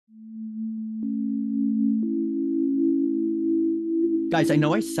Guys, I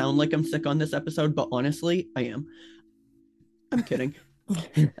know I sound like I'm sick on this episode, but honestly, I am. I'm kidding.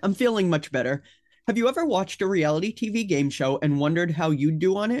 I'm feeling much better. Have you ever watched a reality TV game show and wondered how you'd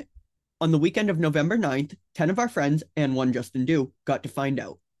do on it? On the weekend of November 9th, 10 of our friends and one Justin Dew got to find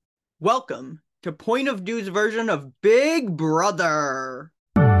out. Welcome to Point of Dew's version of Big Brother.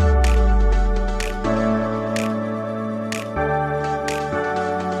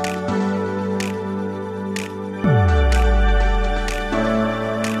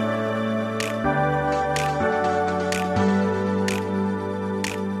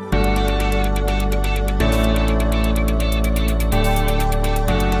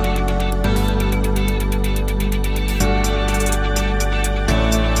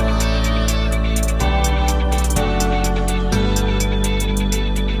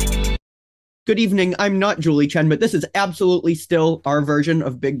 Good evening. I'm not Julie Chen, but this is absolutely still our version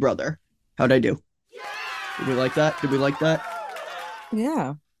of Big Brother. How'd I do? Did we like that? Did we like that?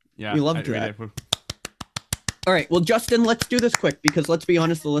 Yeah. We loved that. All right. Well, Justin, let's do this quick because let's be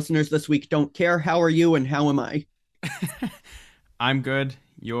honest, the listeners this week don't care. How are you and how am I? I'm good.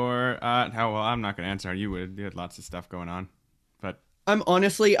 You're how well, I'm not going to answer how you would. You had lots of stuff going on. But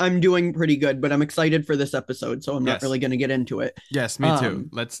I'm doing pretty good, but I'm excited for this episode, so I'm not really going to get into it. Yes, me too.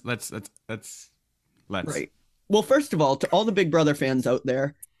 Let's. Right. Well, first of all, to all the Big Brother fans out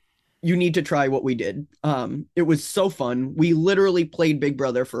there, you need to try what we did. It was so fun. We literally played Big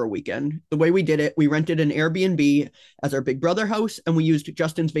Brother for a weekend. The way we did it, we rented an Airbnb as our Big Brother house, and we used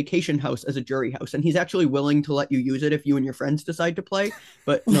Justin's vacation house as a jury house. And he's actually willing to let you use it if you and your friends decide to play.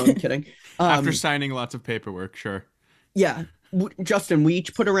 But no, I'm kidding. After signing lots of paperwork, sure. Yeah. Justin, we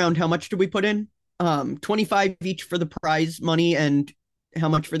each put around, how much did we put in? 25 each for the prize money, and how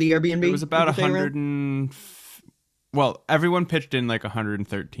much for the Airbnb? It was about 100 and... Well, everyone pitched in like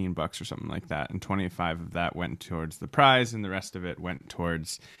 $113 or something like that, and 25 of that went towards the prize, and the rest of it went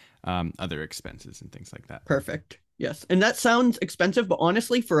towards other expenses and things like that. Perfect. Yes. And that sounds expensive, but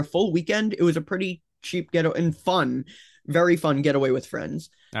honestly, for a full weekend, it was a pretty cheap getaway and fun, very fun getaway with friends.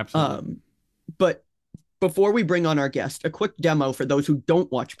 Absolutely. But before we bring on our guest, a quick demo for those who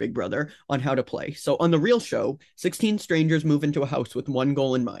don't watch Big Brother on how to play. So on the real show, 16 strangers move into a house with one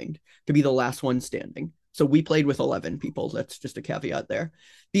goal in mind, to be the last one standing. So we played with 11 people. That's just a caveat there.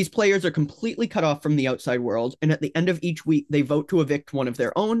 These players are completely cut off from the outside world, and at the end of each week, they vote to evict one of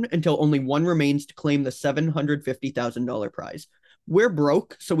their own until only one remains to claim the $750,000 prize. We're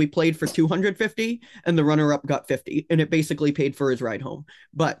broke, so we played for $250, and the runner-up got $50, and it basically paid for his ride home.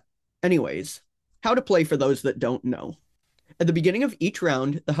 But anyways, how to play for those that don't know. At the beginning of each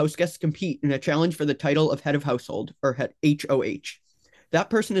round, the house guests compete in a challenge for the title of head of household, or HOH.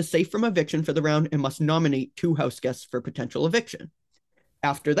 That person is safe from eviction for the round and must nominate 2 house guests for potential eviction.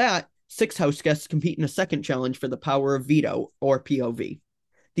 After that, 6 house guests compete in a second challenge for the power of veto, or POV.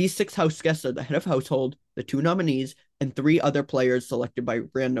 These 6 house guests are the head of household, the 2 nominees, and 3 other players selected by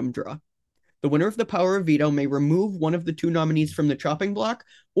random draw. The winner of the power of veto may remove one of the 2 nominees from the chopping block,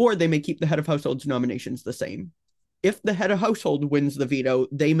 or they may keep the head of household's nominations the same. If the head of household wins the veto,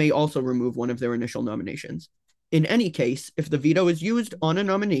 they may also remove one of their initial nominations. In any case, if the veto is used on a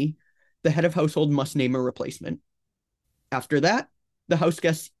nominee, the head of household must name a replacement. After that, the house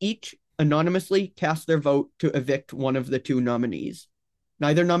guests each anonymously cast their vote to evict one of the 2 nominees.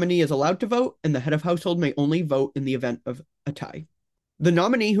 Neither nominee is allowed to vote, and the head of household may only vote in the event of a tie. The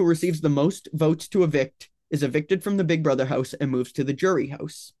nominee who receives the most votes to evict is evicted from the Big Brother house and moves to the jury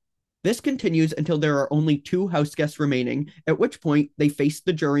house. This continues until there are only 2 house guests remaining, at which point they face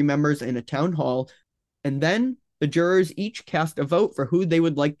the jury members in a town hall, and then the jurors each cast a vote for who they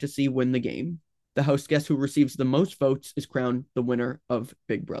would like to see win the game. The house guest who receives the most votes is crowned the winner of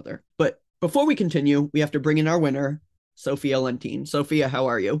Big Brother. But before we continue, we have to bring in our winner, Sofia Lentine. Sofia, how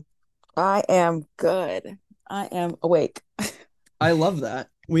are you? I am good. I am awake. I love that.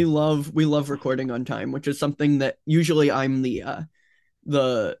 We love recording on time, which is something that usually I'm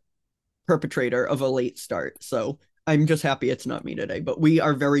the perpetrator of a late start. So I'm just happy it's not me today. But we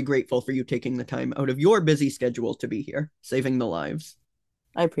are very grateful for you taking the time out of your busy schedule to be here, saving the lives.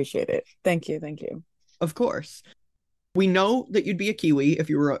 I appreciate it. Thank you. Thank you. Of course. We know that you'd be a kiwi if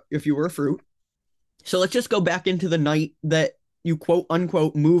you were a fruit. So let's just go back into the night that you quote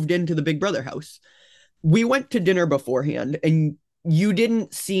unquote moved into the Big Brother house. We went to dinner beforehand, and you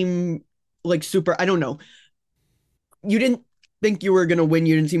didn't seem like super, I don't know. You didn't think you were going to win.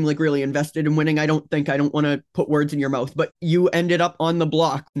 You didn't seem like really invested in winning. I don't want to put words in your mouth, but you ended up on the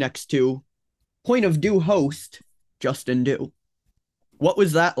block next to Point of Dew host, Justin Dew. What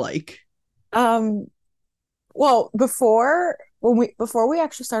was that like? Well, before before we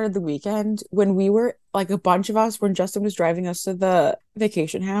actually started the weekend, when we were like a bunch of us, when Justin was driving us to the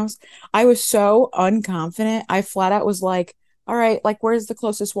vacation house, I was so unconfident. I flat out was like, all right, like where's the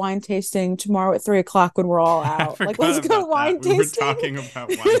closest wine tasting tomorrow at 3 o'clock when we're all I out? Like, forgot let's go about wine that. We were tasting. talking about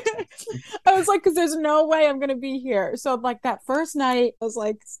wine tasting. I was like, because there's no way I'm gonna be here. So like that first night, I was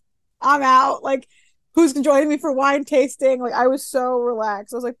like, I'm out. Like, who's joining me for wine tasting? Like, I was so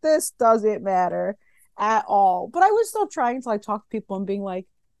relaxed. I was like, this doesn't matter at all. But I was still trying to like talk to people and being like,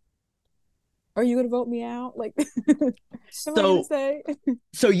 are you gonna vote me out? Like, am I gonna So, say?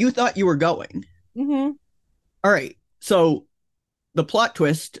 so you thought you were going. Mm-hmm. All right. So the plot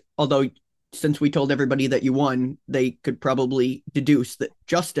twist, although since we told everybody that you won, they could probably deduce that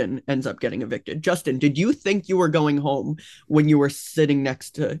Justin ends up getting evicted. Justin, did you think you were going home when you were sitting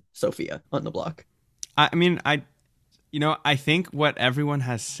next to Sophia on the block? I mean, I think what everyone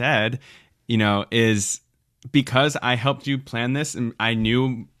has said, is because I helped you plan this and I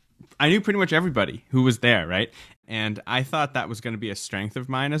knew pretty much everybody who was there, right? And I thought that was going to be a strength of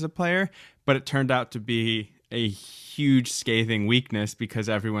mine as a player, but it turned out to be a huge scathing weakness because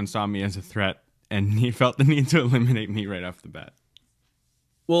everyone saw me as a threat and he felt the need to eliminate me right off the bat.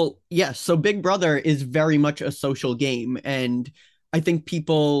 Well, yes. So Big Brother is very much a social game, and I think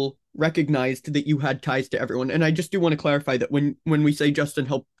people recognized that you had ties to everyone. And I just do want to clarify that when we say Justin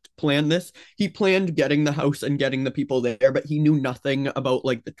helped plan this, he planned getting the house and getting the people there, but he knew nothing about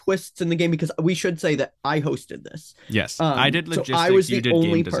like the twists in the game because we should say that I hosted this. Yes, I did So logistics. I was You the did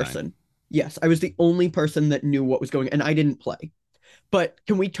only game design. person. Yes, I was the only person that knew what was going, and I didn't play. But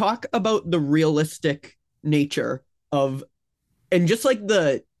can we talk about the realistic nature of, and just like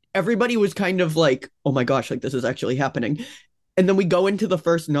everybody was kind of like, oh my gosh, like this is actually happening. And then we go into the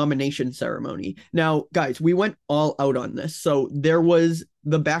first nomination ceremony. Now, guys, we went all out on this. So there was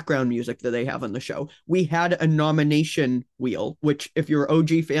the background music that they have on the show. We had a nomination wheel, which if you're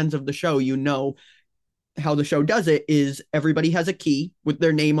OG fans of the show, you know how the show does it is everybody has a key with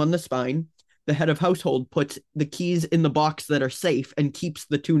their name on the spine. The head of household puts the keys in the box that are safe and keeps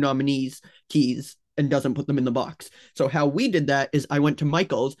the two nominees' keys and doesn't put them in the box. So how we did that is I went to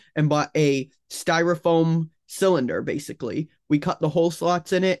Michael's and bought a styrofoam cylinder, basically. We cut the hole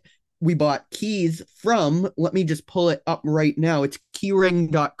slots in it. We bought keys from, let me just pull it up right now. It's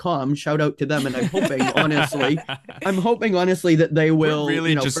keyring.com. Shout out to them. And I'm hoping, honestly, that they will. We're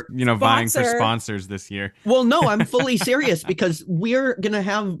really vying for sponsors this year. Well, no, I'm fully serious because we're going to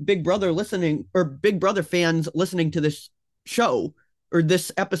have Big Brother listening or Big Brother fans listening to this show or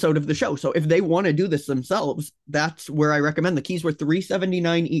this episode of the show. So if they want to do this themselves, that's where I recommend. The keys were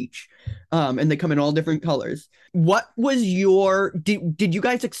 $3.79 each. And they come in all different colors. What was did you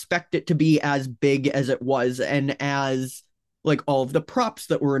guys expect it to be as big as it was and as like all of the props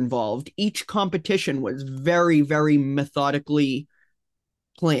that were involved? Each competition was very, very methodically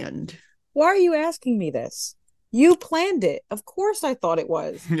planned. Why are you asking me this? You planned it. Of course I thought it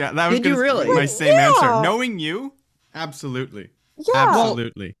was. Yeah, that was Did you really? My same answer. Knowing you, absolutely. Yeah.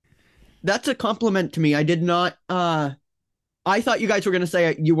 Absolutely. That's a compliment to me. I did not I thought you guys were going to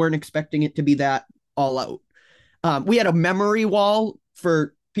say you weren't expecting it to be that all out. We had a memory wall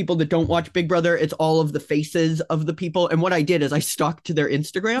for people that don't watch Big Brother. It's all of the faces of the people. And what I did is I stalked to their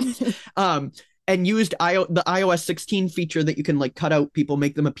Instagrams and used the iOS 16 feature that you can like cut out people,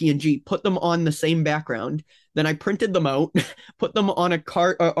 make them a PNG, put them on the same background. Then I printed them out, put them on a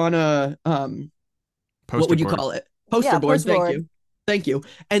cart, on a, what would you call it? Poster board. Thank you.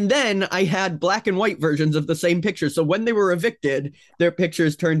 And then I had black and white versions of the same pictures. So when they were evicted, their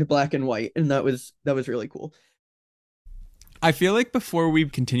pictures turned to black and white. And that was really cool. I feel like before we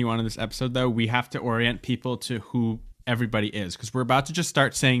continue on in this episode, though, we have to orient people to who everybody is, because we're about to just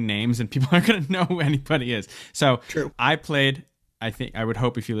start saying names and people aren't going to know who anybody is. So True. I would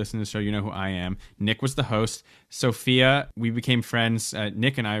hope if you listen to the show, you know who I am. Nick was the host. Sophia, we became friends.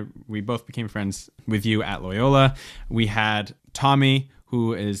 Nick and I, we both became friends with you at Loyola. We had Tommy,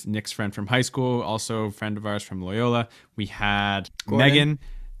 who is Nick's friend from high school, also a friend of ours from Loyola. We had Gordon. Megan.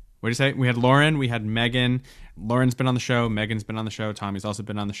 What did you say? We had Lauren. We had Megan. Lauren's been on the show. Megan's been on the show. Tommy's also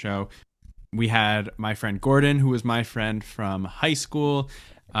been on the show. We had my friend Gordon, who was my friend from high school.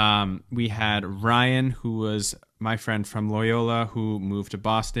 We had Ryan, who was my friend from Loyola, who moved to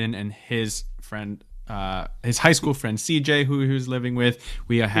Boston, and his friend, his high school friend CJ, who he was living with.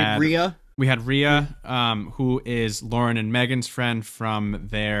 We had Rhea. We had Rhea, who is Lauren and Megan's friend from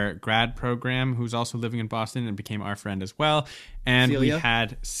their grad program, who's also living in Boston and became our friend as well. And Celia. We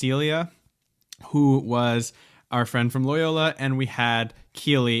had Celia, who was our friend from Loyola, and we had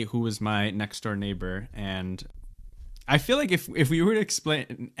Keely, who was my next door neighbor. And I feel like if we were to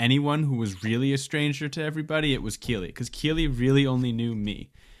explain anyone who was really a stranger to everybody, it was Keely, because Keely really only knew me.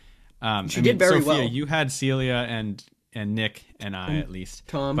 She did very Sophia, well. You had Celia and Nick and I at least,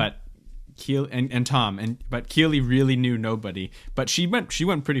 Tom, but Keely and Tom, but Keely really knew nobody. But she went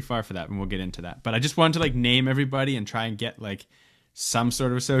pretty far for that, and we'll get into that. But I just wanted to like name everybody and try and get like some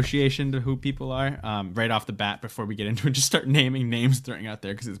sort of association to who people are right off the bat before we get into it. Just start naming names, throwing out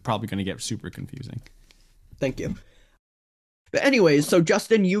there, because it's probably going to get super confusing. Thank you. But anyways, so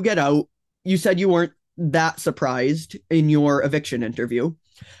Justin, you get out. You said you weren't that surprised in your eviction interview.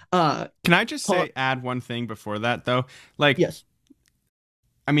 Can I just add one thing before that, though? Like, yes.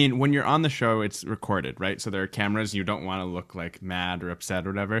 I mean, when you're on the show, it's recorded, right? So there are cameras. You don't want to look like mad or upset or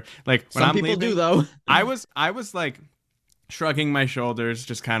whatever. Like when Some people do, though. I was like shrugging my shoulders,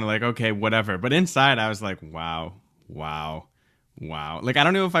 just kind of like, okay, whatever. But inside, I was like, wow. Like, I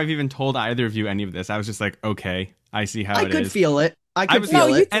don't know if I've even told either of you any of this. I was just like, okay, I see how it is. I could feel it. I could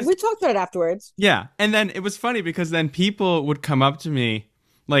feel it. We talked about it afterwards. Yeah. And then it was funny because then people would come up to me,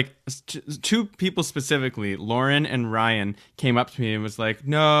 like two people specifically, Lauren and Ryan, came up to me and was like,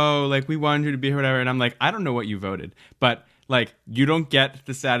 no, like we wanted you to be here, whatever. And I'm like, I don't know what you voted, but like, you don't get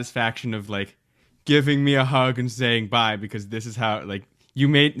the satisfaction of like giving me a hug and saying bye, because this is how, like, you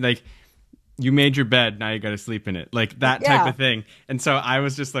made your bed, now you got to sleep in it, like that type of thing. And so I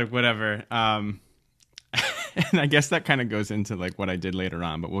was just like, whatever. And I guess that kind of goes into like what I did later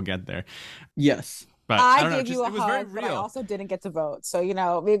on, but we'll get there. Yes. But I gave you a hug, but I also didn't get to vote. So, you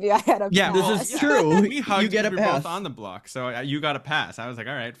know, maybe I had a pass. This is true. We hugged, you get a we pass. were both on the block, so you got a pass. I was like,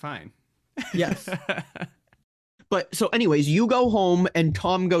 all right, fine. Yes. But so anyways, you go home and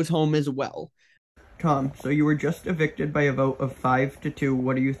Tom goes home as well. Tom, so you were just evicted by a vote of 5-2.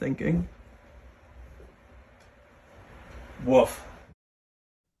 What are you thinking? Woof.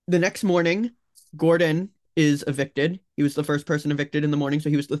 The next morning, Gordon is evicted. He was the first person evicted in the morning, so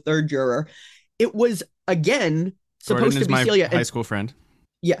he was the third juror. It was, again, supposed to be Celia. High school friend.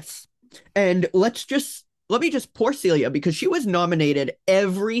 Yes. And let me just pour Celia, because she was nominated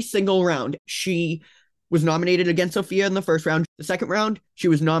every single round. She was nominated against Sofia in the first round. The second round, she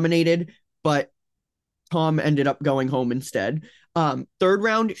was nominated, but Tom ended up going home instead. Third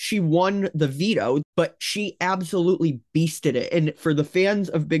round, she won the veto, but she absolutely beasted it. And for the fans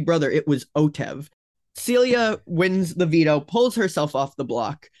of Big Brother, it was Otev. Celia wins the veto, pulls herself off the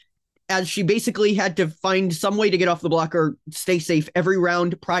block, as she basically had to find some way to get off the block or stay safe every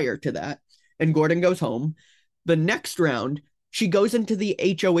round prior to that. And Gordon goes home. The next round, she goes into the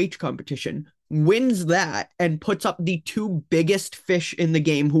HOH competition, wins that, and puts up the two biggest fish in the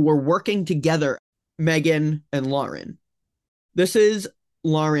game who were working together, Megan and Lauren. This is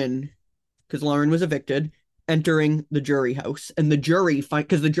Lauren, because Lauren was evicted, entering the jury house. And the jury,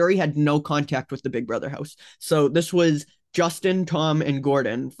 because the jury had no contact with the Big Brother house. So this was Justin, Tom, and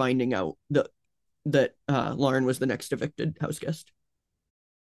Gordon finding out that Lauren was the next evicted house guest.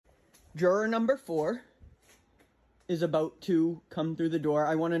 Juror number 4 is about to come through the door.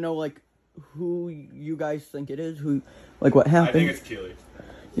 I want to know, like, who you guys think it is. Like, what happened? I think it's Keely.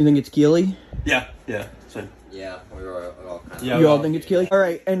 You think it's Keely? Yeah. Same. Yeah, we were all kind of... Yeah, you all think it's Keely? All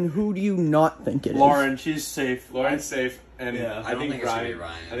right, and who do you not think it is? Lauren, she's safe. Lauren's safe, and I think Ryan.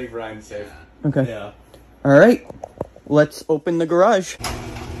 I think Ryan's safe. Yeah. Okay. Yeah. All right, let's open the garage.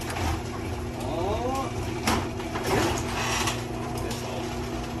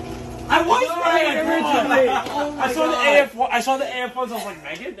 I was Ryan originally. I saw the AF ones. I was like,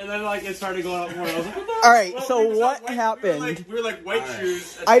 Megan, and then like it started going up more. I was like, what the All right, so what happened? We were like white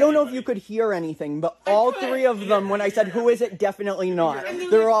shoes. I don't know if you could hear anything, but all three of them, when I said, who is it, definitely not.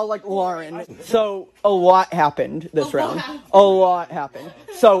 They're all like, Lauren. So a lot happened this round. A lot happened.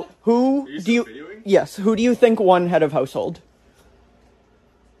 So who do you... Yes, who do you think won head of household?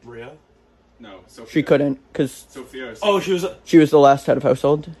 Rhea? No, Sophia. She couldn't, because Sophia. Oh, she was the last head of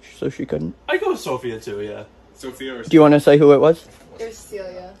household, so she couldn't. I go with Sophia too. Yeah. Sophia. Or Do you want to say who it was? It was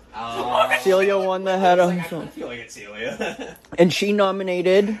Celia. Celia won the head of household. I feel like it's Celia. And she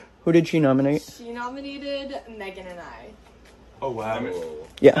nominated... Who did she nominate? She nominated Megan and I. Oh wow.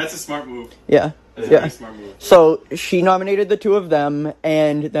 Yeah. That's a smart move. Yeah. That's a Yeah. very smart move. So she nominated the two of them,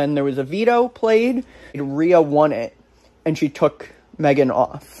 and then there was a veto played. Rhea won it, and she took Megan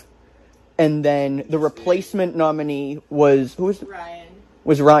off. And then the replacement nominee was... Who was it? Ryan.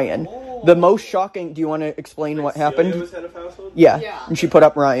 Was Ryan. The most shocking... Do you want to explain what happened? Celia was head of household? Yeah. Yeah. And she put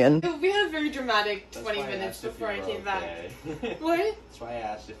up Ryan. We had a very dramatic 20 minutes before I came back. What? That's why I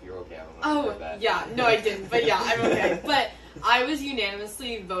asked if you're okay. Oh, yeah. No, I didn't. But yeah, I'm okay. But I was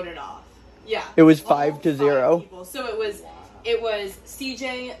unanimously voted off. Yeah. It was All 5-0. 5 people. So it was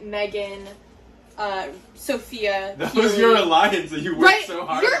CJ, Megan, Sophia. That Keely. was your alliance that you worked Right? so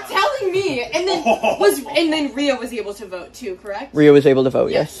hard You're on. telling me, and then Rhea was able to vote too, correct? Rhea was able to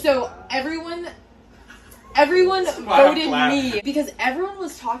vote, yes. So everyone Smile voted clap. me because everyone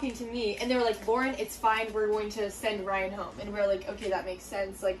was talking to me, and they were like, "Lauren, it's fine. We're going to send Ryan home." And we're like, "Okay, that makes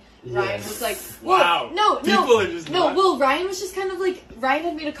sense." Like Ryan was like, "Well, Wow. People are just not- Well, Ryan was just kind of like Ryan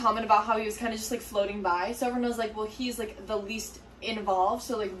had made a comment about how he was kind of just like floating by, so everyone was like, "Well, he's like the least involved,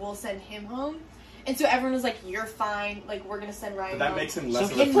 so like we'll send him home." And so everyone was like, "You're fine. Like we're gonna send Ryan." But that home. makes him less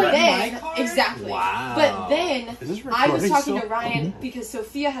of And a so threat. then, exactly. Wow. But then Is this I was recording talking to still? Ryan because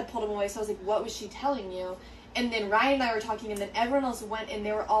Sophia had pulled him away, so I was like, "What was she telling you?" And then Ryan and I were talking, and then everyone else went, and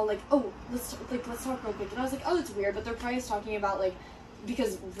they were all like, "Oh, let's talk real quick." And I was like, "Oh, that's weird," but they're probably just talking about like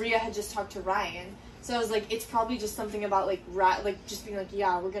because Rhea had just talked to Ryan, so I was like, "It's probably just something about like just being like,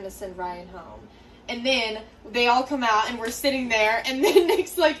 yeah, we're gonna send Ryan home." And then they all come out, and we're sitting there, and then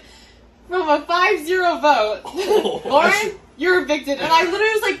Nick's like, from a 5-0 vote, Lauren, you're evicted. And I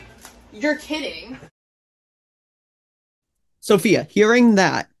literally was like, "You're kidding." Sophia, hearing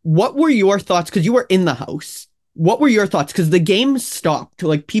that, what were your thoughts? Because you were in the house. What were your thoughts? Because the game stopped.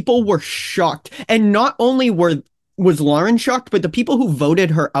 Like, people were shocked. And not only was Lauren shocked, but the people who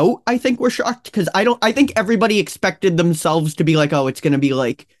voted her out, I think, were shocked. Because I think everybody expected themselves to be like, oh, it's going to be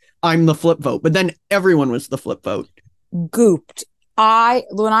like, I'm the flip vote. But then everyone was the flip vote. Gooped.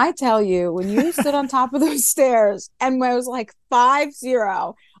 When I tell you, when you stood on top of those stairs and when it was like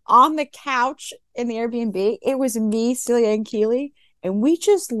 5-0 on the couch in the Airbnb, it was me, Celia, and Keely, and we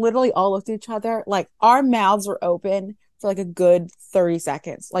just literally all looked at each other like our mouths were open for like a good 30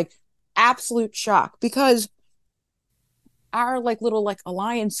 seconds, like absolute shock, because our like little like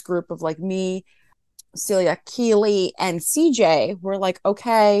alliance group of like me, Celia, Keely, and CJ were like,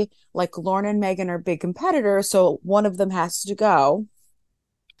 okay, like Lauren and Megan are big competitors, so one of them has to go.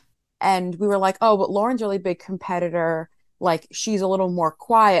 And we were like, oh, but Lauren's a really big competitor. Like, she's a little more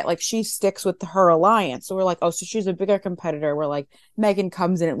quiet. Like, she sticks with her alliance. So we're like, oh, so she's a bigger competitor. We're like, Megan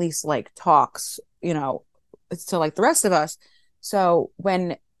comes in, at least like talks, to like the rest of us. So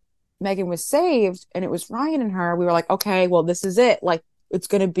when Megan was saved and it was Ryan and her, we were like, okay, well, this is it. Like, it's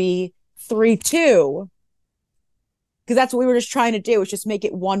going to be 3-2. Because that's what we were just trying to do, was just make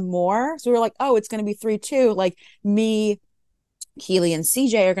it one more. So we were like, oh, it's going to be 3-2. Like, me, Keely, and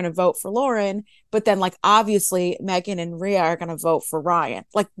CJ are going to vote for Lauren, but then like obviously Megan and Rhea are going to vote for Ryan.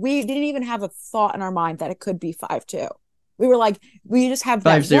 Like, we didn't even have a thought in our mind that it could be 5-2. We were like, we just have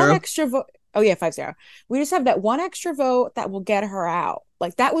that 5-0. one extra vote. Oh yeah, 5-0. We just have that one extra vote that will get her out.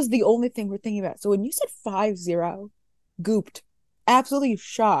 Like, that was the only thing we're thinking about. So when you said 5-0, gooped, absolutely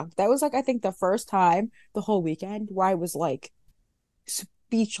shocked. That was like, I think the first time the whole weekend where I was like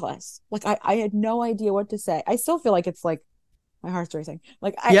speechless. Like, I had no idea what to say. I still feel like it's like my heart's racing.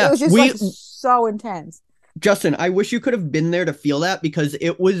 Like, it was just like so intense. Justin, I wish you could have been there to feel that, because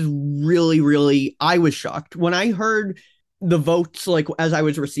it was really, really, I was shocked. When I heard the votes, like as I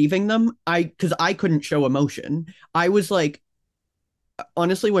was receiving them, because I couldn't show emotion. I was like,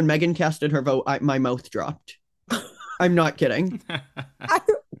 honestly, when Megan casted her vote, my mouth dropped. I'm not kidding. I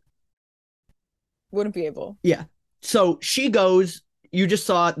wouldn't be able. Yeah. So she goes, you just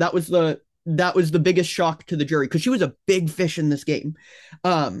saw it. That was the biggest shock to the jury, because she was a big fish in this game.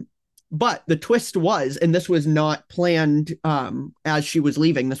 But the twist was, and this was not planned as she was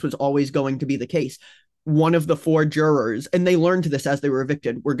leaving, this was always going to be the case. One of the 4 jurors, and they learned this as they were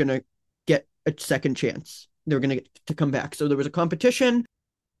evicted, were going to get a second chance. They were going to get to come back. So there was a competition.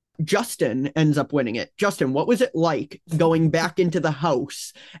 Justin ends up winning it. Justin, what was it like going back into the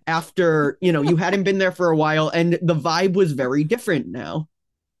house after, you hadn't been there for a while, and the vibe was very different now?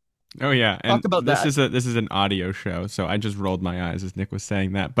 Oh yeah, and talk about this that. is an audio show, so I just rolled my eyes as Nick was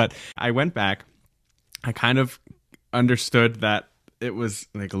saying that. But I went back. I kind of understood that it was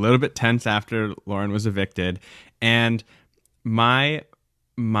like a little bit tense after Lauren was evicted, and my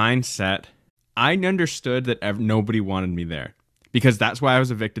mindset, I understood that nobody wanted me there, because that's why I was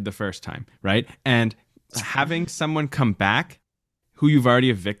evicted the first time, right? And having someone come back who you've already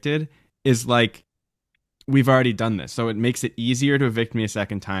evicted is like, we've already done this. So it makes it easier to evict me a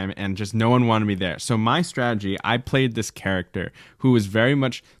second time, and just no one wanted me there. So my strategy, I played this character who was very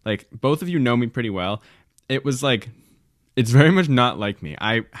much like, both of you know me pretty well. It was like, it's very much not like me.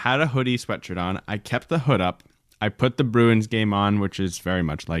 I had a hoodie sweatshirt on. I kept the hood up. I put the Bruins game on, which is very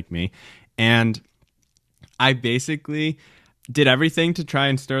much like me. And I basically did everything to try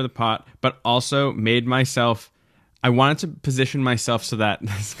and stir the pot, but also made myself, I wanted to position myself so that,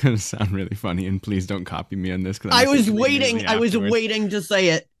 this is going to sound really funny, and please don't copy me on this. I was waiting to say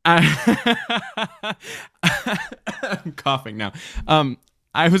it. I'm coughing now.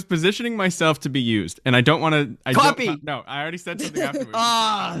 I was positioning myself to be used, and I don't want to. Copy. No, I already said something afterwards.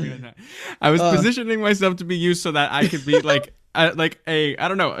 Ah. I was positioning myself to be used so that I could be like a I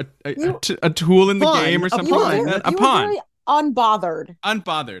don't know a tool in the Pawn, game or a something pawn. like that. A You were pawn. very unbothered.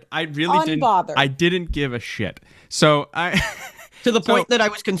 Unbothered. I really Unbothered. didn't. I didn't give a shit. So I. To the point that I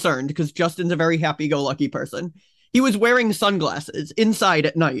was concerned because Justin's a very happy-go-lucky person. He was wearing sunglasses inside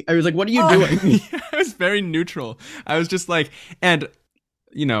at night. I was like, what are you doing? I was very neutral. I was just like, and,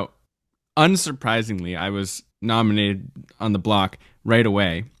 you know, unsurprisingly, I was nominated on the block right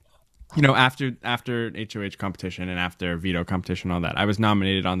away. You know, after HOH competition and after veto competition, all that, I was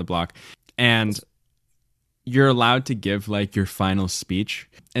nominated on the block. And you're allowed to give, like, your final speech.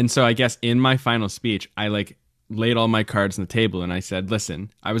 And so I guess in my final speech, I, like, laid all my cards on the table and I said,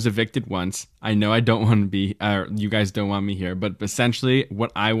 listen, I was evicted once. I know I don't want to be, you guys don't want me here, but essentially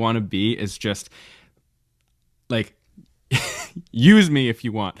what I want to be is just like, use me if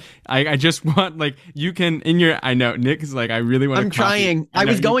you want. I just want, like, you can, in your, I know, Nick is like, I really want to I'm trying. I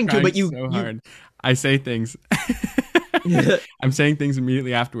was going to, but you hard. I say things. I'm saying things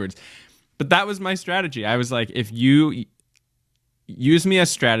immediately afterwards. But that was my strategy. I was like, if you use me as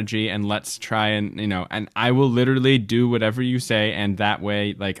strategy and let's try and, you know, and I will literally do whatever you say, and that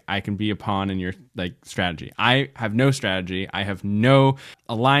way, like, I can be a pawn in your, like, strategy. I have no strategy. I have no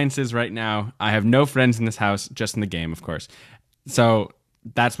alliances right now. I have no friends in this house, just in the game, of course. So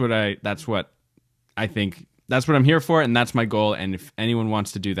that's what I think, that's what I'm here for, and that's my goal, and if anyone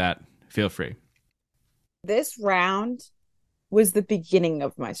wants to do that, feel free. This round was the beginning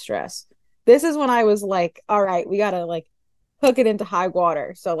of my stress. This is when I was like, all right, we gotta, like, hook it into high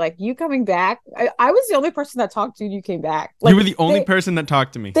water. So, like, you coming back, I was the only person that talked to you. You came back. Like, you were the only person that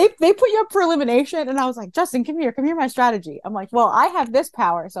talked to me. They put you up for elimination, and I was like, Justin, come here, my strategy. I'm like, well, I have this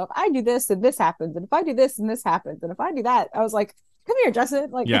power, so if I do this, then this happens, and if I do this, then this happens, and if I do that, I was like, come here, Justin.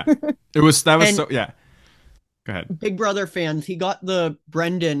 Like, yeah, that was And- so, yeah. Go ahead. Big Brother fans, he got the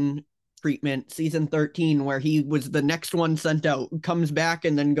Brendan treatment season 13 where he was the next one sent out, comes back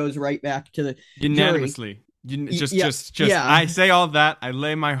and then goes right back to the Unanimously. jury. Yeah. I say all that. I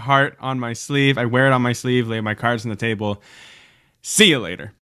lay my heart on my sleeve. I wear it on my sleeve, lay my cards on the table. See you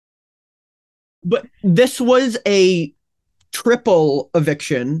later. But this was a triple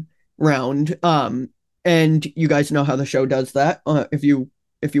eviction round. And you guys know how the show does that, if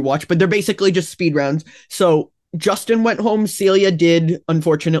you watch, but they're basically just speed rounds. So Justin went home. Celia did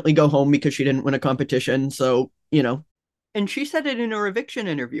unfortunately go home because she didn't win a competition. So, you know, and she said it in her eviction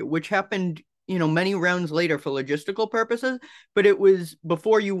interview, which happened, you know, many rounds later for logistical purposes, but it was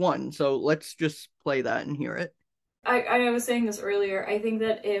before you won. So let's just play that and hear it. I was saying this earlier. I think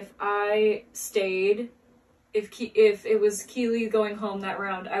that if I stayed, if it was Keely going home that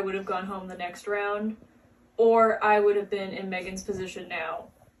round, I would have gone home the next round, or I would have been in Megan's position now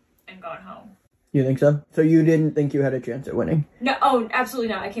and gone home. You think so? So you didn't think you had a chance at winning? No, oh, absolutely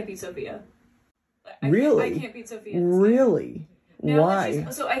not. I can't beat Sophia. Really? I can't beat Sophia. Really? Now Why?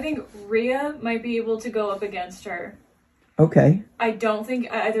 So I think Rhea might be able to go up against her. Okay. I don't think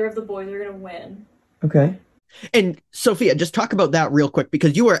either of the boys are going to win. Okay. And Sophia, just talk about that real quick,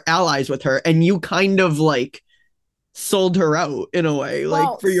 because you were allies with her and you kind of like sold her out in a way,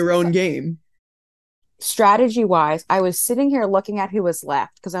 Well, like for your own game. strategy wise, I was sitting here looking at who was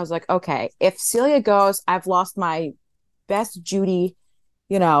left because I was like, okay, if Celia goes, I've lost my best Judy,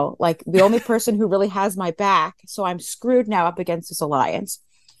 you know, like the only person who really has my back. So I'm screwed now up against this alliance.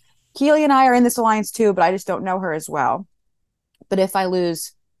 Keely and I are in this alliance too, but I just don't know her as well. But if I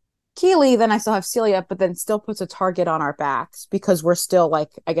lose Keely, then I still have Celia, but then still puts a target on our backs because we're still, like,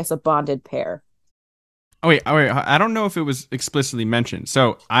 I guess, a bonded pair. Oh wait, I don't know if it was explicitly mentioned.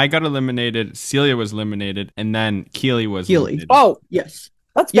 So I got eliminated, Celia was eliminated, and then Keely was eliminated. Oh, Yes.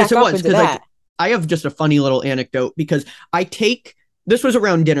 let's Yes, back it up was, into 'cause, that. like, I have just a funny little anecdote because this was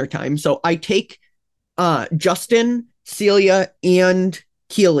around dinner time. So I take Justin, Celia, and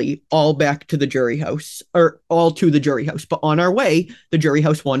Keely all back to the jury house, or all to the jury house. But on our way, the jury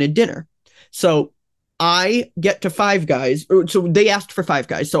house wanted dinner. So I get to Five Guys. So they asked for Five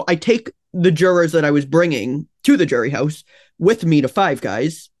Guys. So I take the jurors that I was bringing to the jury house with me to Five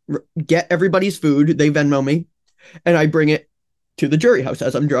Guys, get everybody's food. They Venmo me, and I bring it to the jury house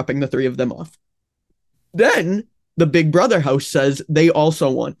as I'm dropping the three of them off. Then the Big Brother house says they also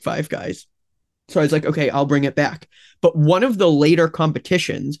want Five Guys. So I was like, okay, I'll bring it back. But one of the later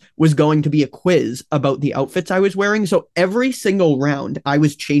competitions was going to be a quiz about the outfits I was wearing. So every single round, I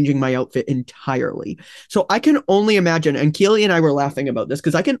was changing my outfit entirely. So I can only imagine, and Keely and I were laughing about this,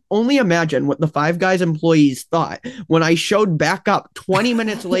 because I can only imagine what the Five Guys employees thought when I showed back up 20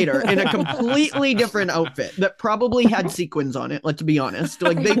 minutes later in a completely different outfit that probably had sequins on it, let's be honest.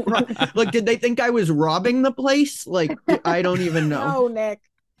 Like, did they think I was robbing the place? Like, I don't even know. No, Nick.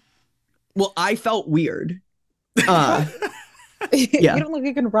 Well, I felt weird. You don't look like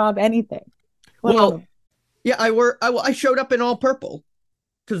you can rob anything. Well, yeah, I showed up in all purple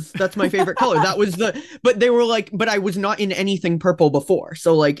because that's my favorite color. That was but they were like, but I was not in anything purple before.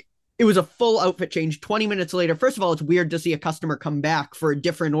 So like, it was a full outfit change 20 minutes later. First of all, it's weird to see a customer come back for a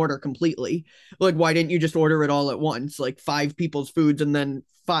different order completely. Like, why didn't you just order it all at once? Like 5 people's foods and then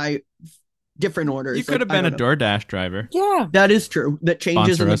 5 different orders. You could have been a DoorDash driver. Yeah. That is true. That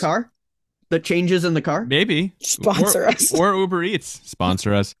changes Sponsor in the us. car. That changes in the car. Maybe. Sponsor us. Or Uber Eats.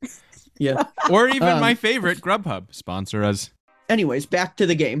 Sponsor us. Yeah. Or even my favorite, Grubhub. Sponsor us. Anyways, back to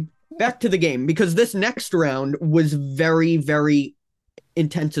the game, because this next round was very, very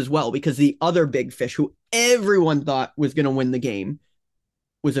intense as well, because the other big fish who everyone thought was going to win the game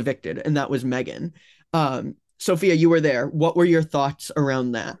was evicted, and that was Megan. Sophia, you were there. What were your thoughts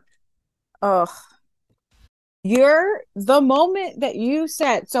around that? Ugh. The moment that you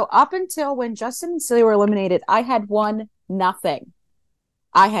said, so up until when Justin and Celia were eliminated, I had won nothing.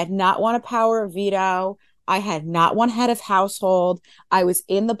 I had not won a power of veto. I had not won head of household. I was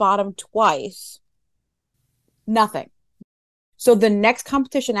in the bottom twice. Nothing. So the next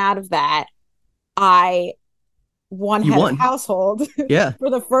competition out of that, I won head of household Yeah.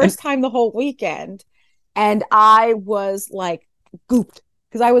 for the first time the whole weekend. And I was like gooped.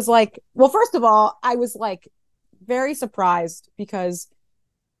 Because I was like, well, first of all, I was like very surprised because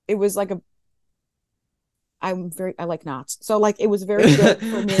it was like I like knots. So like it was very good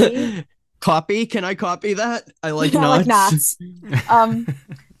for me. Copy? Can I copy that? I like knots. I like knots.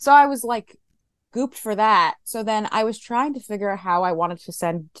 So I was like gooped for that. So then I was trying to figure out how I wanted to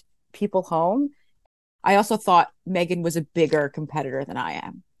send people home. I also thought Megan was a bigger competitor than I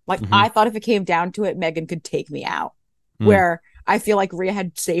am. Like I thought if it came down to it, Megan could take me out. Where I feel like Rhea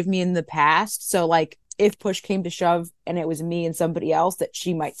had saved me in the past. So like if push came to shove and it was me and somebody else, that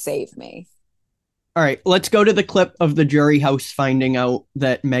she might save me. All right, let's go to the clip of the jury house finding out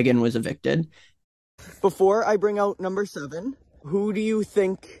that Megan was evicted. Before I bring out number 7, who do you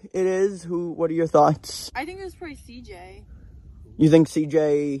think it is? What are your thoughts? I think it was probably CJ. You think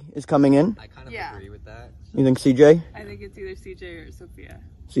CJ is coming in? I kind of Yeah. agree with that. You think CJ? I think it's either CJ or Sophia.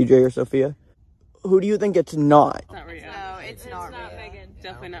 CJ or Sophia? Who do you think it's not? Not Rhea. No, it's not Rhea. Megan.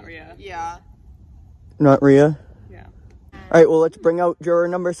 Definitely not Rhea. Yeah. Not Rhea? Yeah. All right, well, let's bring out juror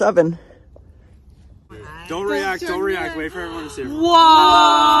number 7. Don't react. Wait for everyone to see it. Whoa!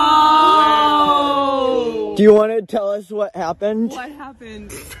 Do you want to tell us what happened? What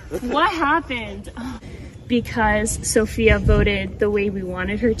happened? What happened? Because Sophia voted the way we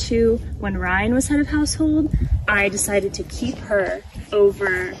wanted her to when Ryan was head of household, I decided to keep her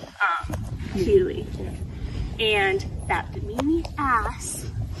over Keely. And that bit me in the ass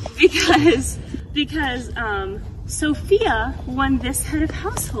because Sophia won this head of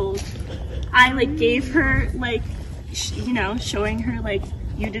household. I like gave her like, showing her like,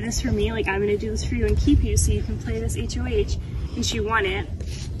 you did this for me, like I'm gonna do this for you and keep you so you can play this HOH. And she won it.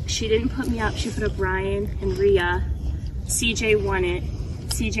 She didn't put me up, she put up Ryan and Rhea. CJ won it.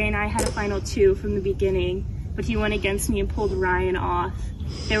 CJ and I had a final 2 from the beginning, but he went against me and pulled Ryan off.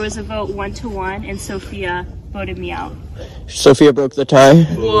 There was a vote 1-1 and Sophia voted me out. Sophia broke the tie.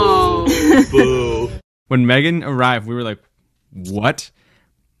 Whoa! Boo. When Megan arrived, we were like, what?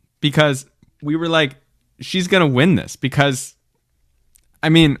 Because we were like, she's going to win this. Because, I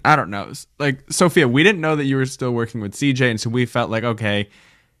mean, I don't know. Like, Sophia, we didn't know that you were still working with CJ, and so we felt like, okay,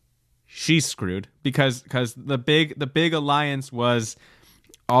 she's screwed. Because the big alliance was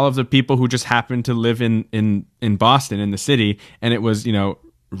all of the people who just happened to live in Boston, in the city, and it was,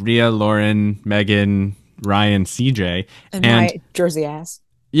 Rhea, Lauren, Megan, Ryan, CJ. And my Jersey ass.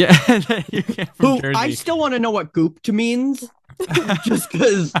 Yeah. Who I still want to know what gooped means. Just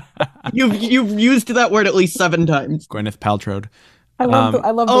because you've used that word at least 7 times. Gwyneth Paltrow. I love the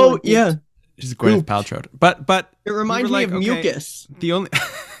Oh word yeah, She's Gwyneth Paltrow. But it reminds me of mucus. The only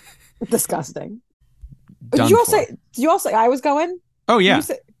disgusting. Done Did you all for. say? Did you all say I was going? Oh yeah. You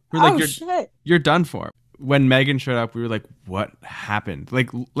say, We're like, shit! You're done for. When Megan showed up, we were like, what happened? Like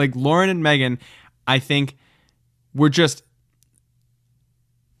Lauren and Megan, I think, were just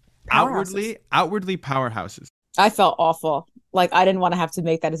outwardly powerhouses. I felt awful. Like, I didn't want to have to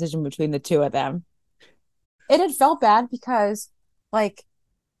make that decision between the two of them. It had felt bad because, like,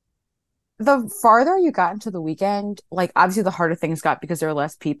 the farther you got into the weekend, like, obviously the harder things got because there were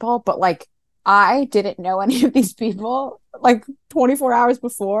less people, but, like, I didn't know any of these people, like, 24 hours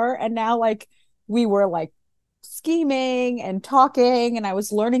before, and now, like, we were, like, scheming and talking, and I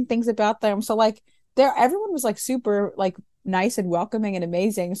was learning things about them. So, like, everyone was, like, super, like, nice and welcoming and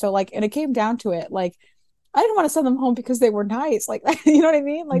amazing. So, like, and it came down to it, like, I didn't want to send them home because they were nice. Like, you know what I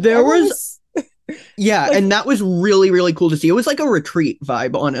mean? Like, there was yeah, like, and that was really, really cool to see. It was like a retreat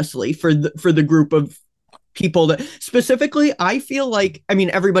vibe, honestly, for the group of people that specifically, I feel like, I mean,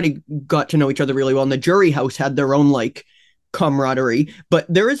 everybody got to know each other really well, and the jury house had their own like camaraderie. But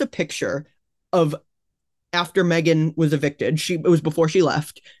there is a picture of after Megan was evicted, it was before she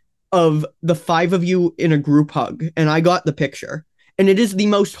left, of the 5 of you in a group hug, and I got the picture, and it is the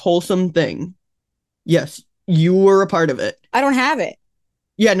most wholesome thing. Yes, you were a part of it. I don't have it.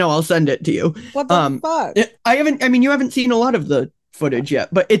 Yeah, no, I'll send it to you. What the fuck? I mean, you haven't seen a lot of the footage yet,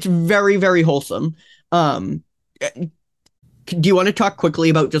 but it's very, very wholesome. Do you want to talk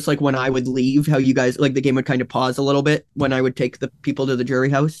quickly about just like when I would leave, how you guys, like the game would kind of pause a little bit when I would take the people to the jury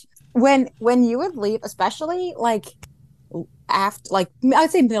house? When you would leave, especially like after, like,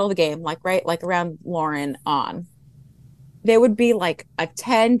 I'd say middle of the game, like, right, like around Lauren on, there would be like a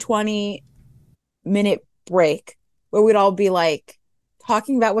 10-20 minute break where we'd all be like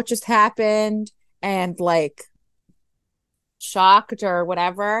talking about what just happened and like shocked or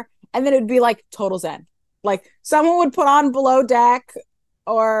whatever, and then it'd be like total zen. Like, someone would put on Below Deck,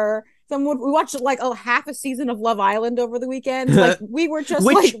 or we watched like a half a season of Love Island over the weekend. Like, we were just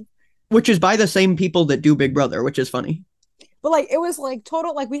which is by the same people that do Big Brother, which is funny. But like, it was like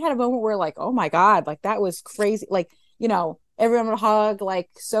total, like, we had a moment where like, oh my God, like that was crazy. Like, you know, everyone would hug, like,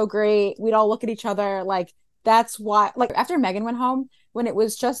 so great. We'd all look at each other. Like, that's why, like, after Megan went home, when it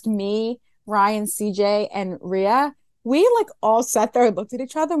was just me, Ryan, CJ, and Rhea, we like all sat there and looked at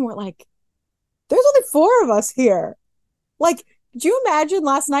each other and we're like, there's only 4 of us here. Like, do you imagine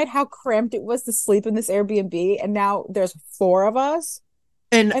last night how cramped it was to sleep in this Airbnb, and now there's 4 of us?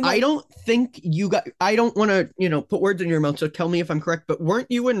 And I don't think you got, I don't want to, you know, put words in your mouth, so tell me if I'm correct, but weren't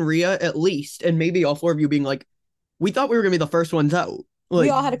you and Rhea at least, and maybe all 4 of you being like, we thought we were going to be the first ones out? Like, we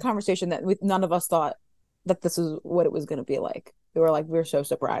all had a conversation that none of us thought that this is what it was going to be like. We were like, we were so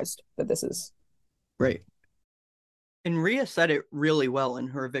surprised that this is. Right. And Rhea said it really well in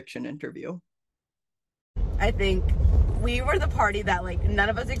her eviction interview. I think we were the party that, like, none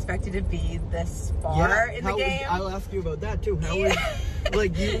of us expected to be this far in the game. I'll ask you about that too. How was,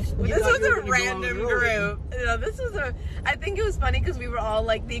 like, this was a random group. You know, I think it was funny because we were all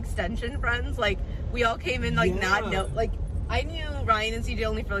like the extension friends. Like, we all came in like not know, like, I knew Ryan and CJ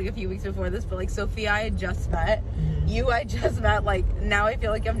only for like a few weeks before this, but like Sophia I had just met. You I just met. Like, now I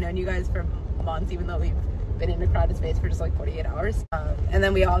feel like I've known you guys for months, even though we've been in a crowded space for just like 48 hours. And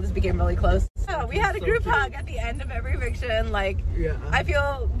then we all just became really close. So we had a group hug at the end of every eviction. Like, I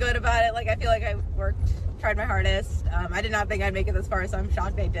feel good about it. Like, I feel like I tried my hardest. I did not think I'd make it this far, so I'm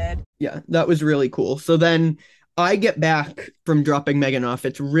shocked I did. Yeah, that was really cool. So then I get back from dropping Megan off.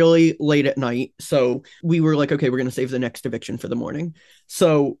 It's really late at night. So we were like, okay, we're going to save the next eviction for the morning.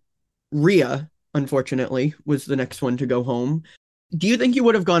 So Rhea, unfortunately, was the next one to go home. Do you think you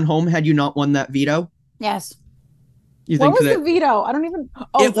would have gone home had you not won that veto? Yes. What was the veto? I don't even.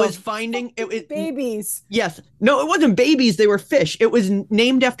 Oh, it was finding babies. Yes. No, it wasn't babies. They were fish. It was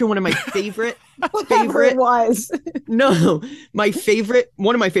named after one of my favorite. It was. No,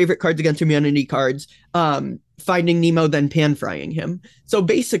 one of my favorite Cards Against Humanity cards. Finding Nemo, then pan frying him. So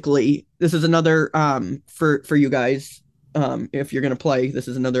basically, this is another for you guys. If you're gonna play, this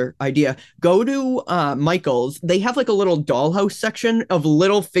is another idea. Go to Michael's. They have like a little dollhouse section of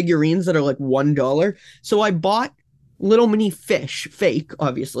little figurines that are like $1. So I bought little mini fish, fake,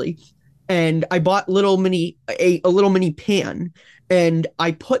 obviously, and I bought a little mini pan, and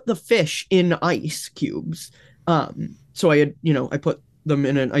I put the fish in ice cubes. So I had, I put them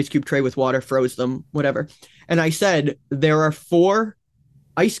in an ice cube tray with water, froze them, whatever. And I said, there are 4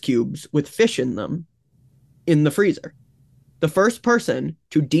 ice cubes with fish in them in the freezer. The first person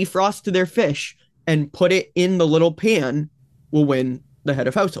to defrost their fish and put it in the little pan will win the head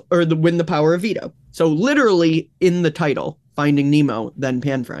of household, or win the power of veto. So literally in the title, Finding Nemo, then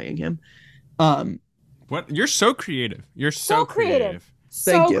pan frying him. What? You're so creative. You're so creative.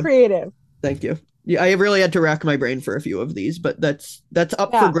 Creative. Thank you. Yeah, I really had to rack my brain for a few of these, but that's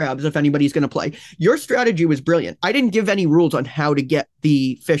up for grabs if anybody's going to play. Your strategy was brilliant. I didn't give any rules on how to get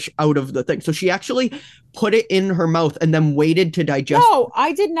the fish out of the thing. So she actually put it in her mouth and then waited to digest. No,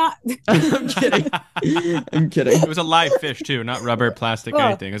 I did not. I'm kidding. I'm kidding. It was a live fish too, not rubber, plastic,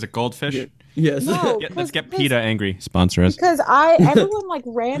 anything. It was a goldfish. Yeah. Yes. No, Let's get PETA angry. Sponsor us. Because everyone like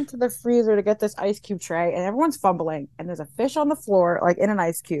ran to the freezer to get this ice cube tray, and everyone's fumbling, and there's a fish on the floor, like in an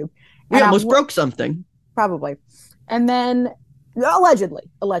ice cube. We And almost broke something. probably, and then allegedly,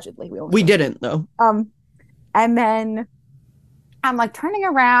 We didn't though. and then I'm like turning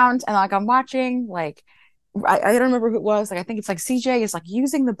around, and like I'm watching, like I don't remember who it was. Like I think it's like CJ is like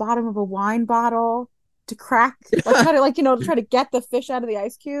using the bottom of a wine bottle to crack, like try to like to try to get the fish out of the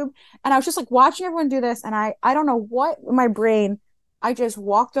ice cube. And I was just like watching everyone do this, and I don't know what in my brain, I just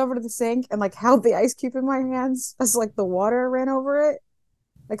walked over to the sink and like held the ice cube in my hands as like the water ran over it,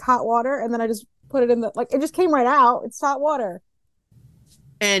 like hot water, and then I just put it in the like it just came right out. It's hot water.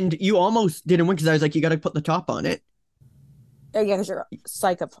 And you almost didn't win because I was like, you got to put the top on it. Again, because you're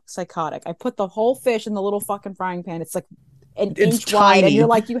psychotic. I put the whole fish in the little fucking frying pan. It's like an It's inch wide, and tiny. you're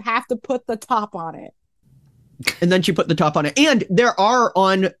like, you have to put the top on it. And then she put the top on it. And there are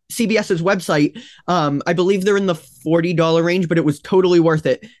on CBS's website, I believe they're in the $40 range, but it was totally worth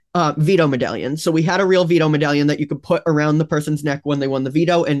it. Veto medallions. So we had a real veto medallion that you could put around the person's neck when they won the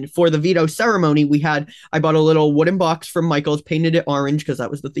veto. And for the veto ceremony, I bought a little wooden box from Michael's, painted it orange because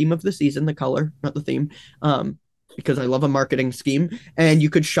that was the theme of the season, the color, not the theme. Because I love a marketing scheme. And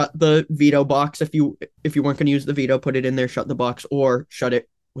you could shut the veto box if you weren't going to use the veto, put it in there, shut the box, or shut it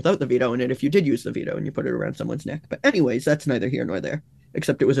without the veto in it if you did use the veto and you put it around someone's neck. But anyways, that's neither here nor there,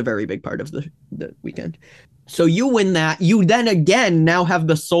 except it was a very big part of the weekend. So you win that. You then again now have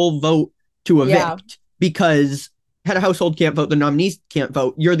the sole vote to evict because head of household can't vote, the nominees can't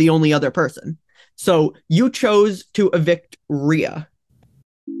vote. You're the only other person. So you chose to evict Rhea.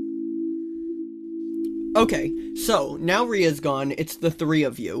 Okay, so now Rhea's gone. It's the three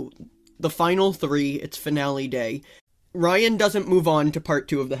of you. The final three. It's finale day. Ryan doesn't move on to part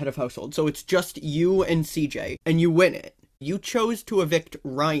 2 of the head of household, so it's just you and CJ, and you win it. You chose to evict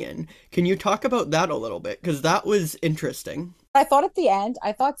Ryan. Can you talk about that a little bit? Because that was interesting. I thought at the end,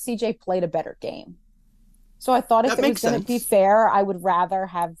 I thought CJ played a better game. So I thought if That it was makes going to be sense. fair, I would rather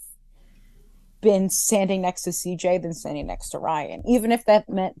have been standing next to CJ than standing next to Ryan, even if that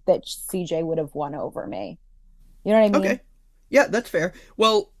meant that CJ would have won over me. You know what I mean? Okay. Yeah, that's fair.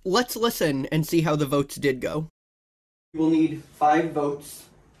 Well, let's listen and see how the votes did go. We'll need 5 votes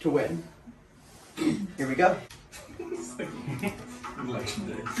to win. Here we go.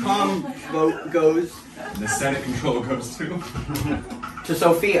 Tom's vote goes The Senate control goes to to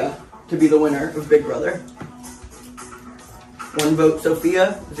Sophia to be the winner of Big Brother. 1 vote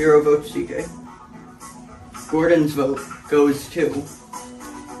Sophia, 0 votes CJ. Gordon's vote goes to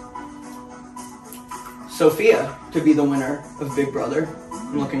Sophia to be the winner of Big Brother.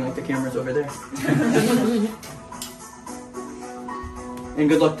 I'm looking like the camera's over there. And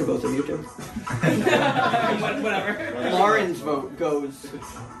good luck to both of you too. Whatever. Lauren's vote goes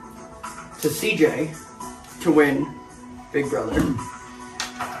to CJ to win Big Brother.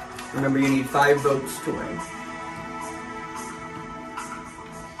 Remember, you need 5 votes to win.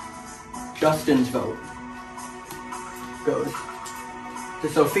 Justin's vote goes to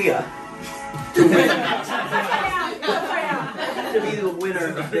Sophia to win. To be the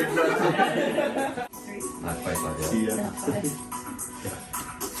winner of Big Brother. Not quite like that.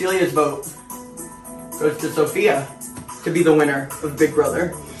 Celia's vote goes to Sophia to be the winner of Big Brother.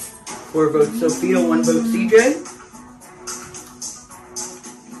 4 votes Sophia, 1 vote CJ.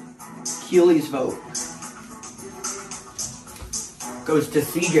 Keely's vote goes to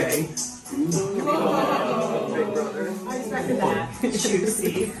CJ. Big Brother. I second that.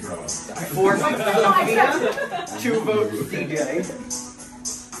 Juicy. 4 votes Sophia, 2 votes CJ.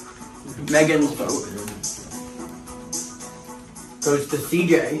 Megan's vote goes to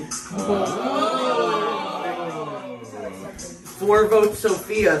CJ. 4 votes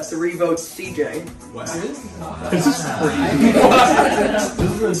Sophia, 3 votes CJ. What? This is crazy.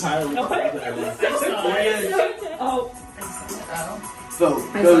 This is entirely Vote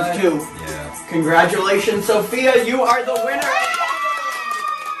goes to congratulations, Sophia. You are the winner.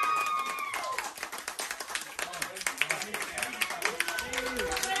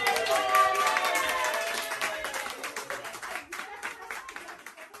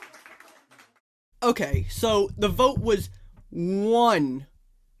 Okay, so the vote was one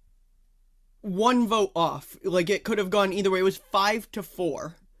vote off. Like, it could have gone either way. It was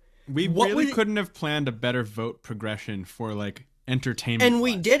 5-4. We What really was- couldn't have planned a better vote progression for like entertainment. And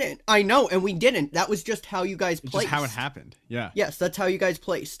we didn't. I know, and we didn't. That was just how you guys It's placed. just how it happened. Yeah. Yes, that's how you guys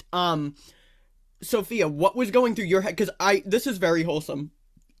placed. Sophia, what was going through your head? Because this is very wholesome.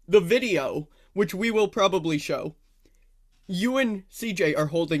 The video which we will probably show, you and CJ are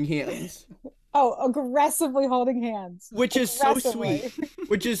holding hands. Oh, aggressively holding hands. Which is so sweet.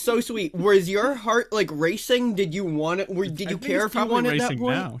 Which is so sweet. Was your heart like racing? Did you want it? Did you care if you won at that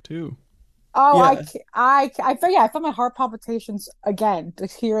point? Now too. Oh, Yeah. I felt my heart palpitations again.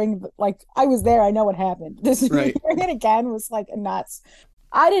 Just hearing, like, I was there. I know what happened. Just Right. hearing it again was like nuts.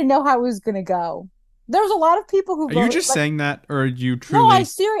 I didn't know how it was gonna go. There was a lot of people who. Are you just saying that, or are you truly? No, I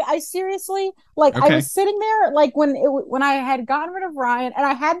seriously, like, Okay. I was sitting there, like, when I had gotten rid of Ryan, and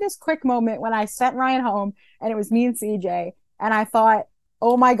I had this quick moment when I sent Ryan home, and it was me and CJ, and I thought,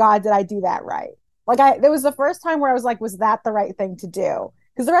 oh my God, did I do that right? Like, there was the first time where I was like, was that the right thing to do?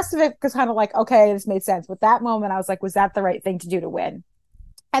 Because the rest of it was kind of like, okay, this made sense. But that moment, I was like, was that the right thing to do to win?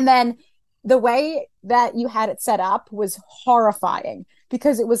 And then the way that you had it set up was horrifying,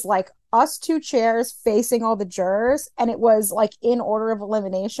 because it was like us two chairs facing all the jurors, and it was like in order of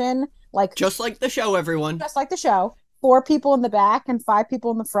elimination, like Just like the show, everyone. just like the show. 4 people in the back and 5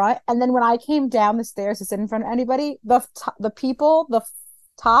 people in the front. And then when I came down the stairs to sit in front of anybody, the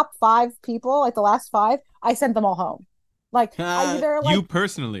top 5 people, like the last 5, I sent them all home. Like, I either like You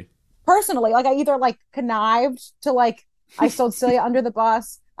personally, like I either like connived to, like, I sold Celia under the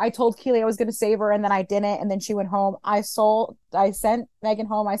bus. I told Keely I was going to save her, and then I didn't, and then she went home. I sent Megan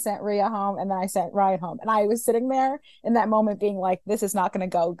home, I sent Rhea home, and then I sent Ryan home. And I was sitting there in that moment being like, this is not going to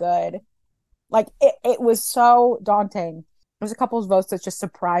go good. Like, it was so daunting. There's a couple of votes that just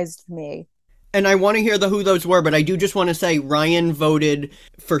surprised me. And I want to hear who those were, but I do just want to say Ryan voted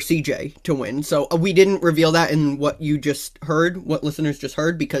for CJ to win. So we didn't reveal that in what you just heard, what listeners just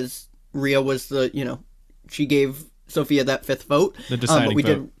heard, because Rhea was she gave Sophia that 5th vote. the deciding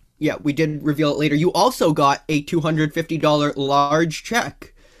vote. We did reveal it later. You also got a $250 large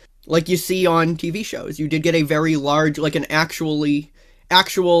check, like you see on TV shows. You did get a very large, like an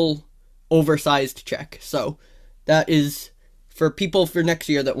actual oversized check. So that is for people for next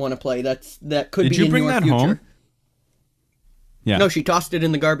year that want to play. That could Did be you in bring your that future. home? Yeah. No, she tossed it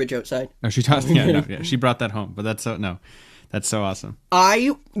in the garbage outside. No, she tossed. Yeah, she brought that home. But that's so awesome.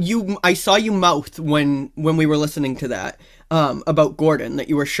 I saw you mouth when we were listening to that about Gordon, that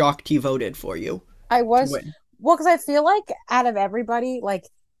you were shocked he voted for you. I was, to win. well, because I feel like out of everybody, like,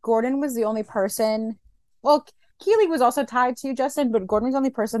 Gordon was the only person. Well, Keely was also tied to Justin, but Gordon was the only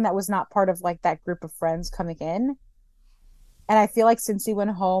person that was not part of, like, that group of friends coming in. And I feel like since he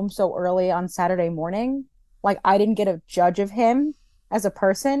went home so early on Saturday morning, like, I didn't get a judge of him as a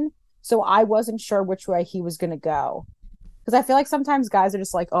person, so I wasn't sure which way he was going to go. Because I feel like sometimes guys are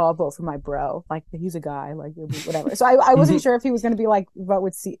just like, oh, I'll vote for my bro. Like, he's a guy, like, whatever. So I wasn't sure if he was going to be like, vote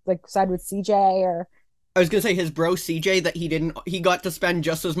with side with CJ, or. I was gonna say his bro CJ, that he got to spend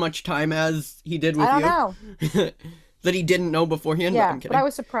just as much time as he did with you. I don't know. That he didn't know beforehand. Yeah, I'm kidding. but I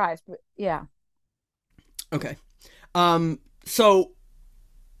was surprised. But yeah. Okay. So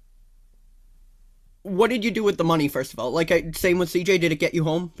what did you do with the money, first of all? Like, same with CJ, did it get you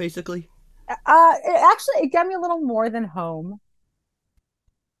home, basically? It got me a little more than home.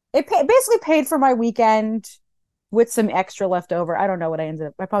 It basically paid for my weekend with some extra left over. I don't know what I ended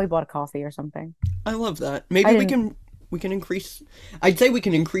up. I probably bought a coffee or something. I love that. Maybe we can increase. I'd say we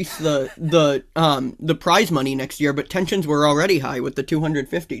can increase the prize money next year, but tensions were already high with the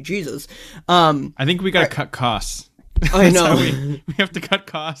 250. Jesus. I think we gotta cut costs. I know. we have to cut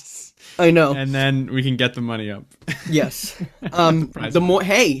costs. I know. And then we can get the money up. Yes. The more,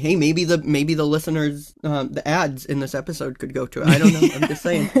 hey, maybe the listeners, the ads in this episode could go to it. I don't know. I'm just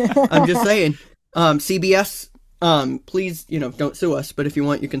saying. CBS, please, don't sue us, but if you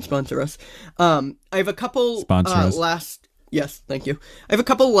want, you can sponsor us. I have a couple Yes, thank you. I have a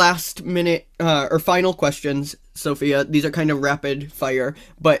couple last minute or final questions, Sophia. These are kind of rapid fire,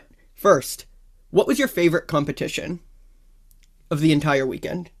 but first, what was your favorite competition of the entire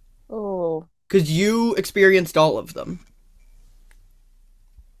weekend? Oh, because you experienced all of them.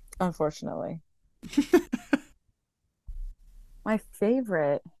 Unfortunately. My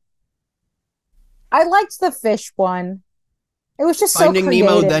favorite. I liked the fish one. It was just Finding so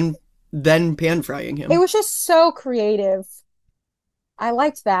creative. Nemo, then pan frying him. It was just so creative. I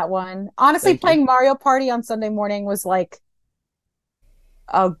liked that one. Honestly, playing Mario Party on Sunday morning was like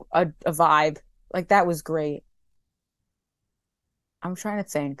a vibe. Like, that was great. I'm trying to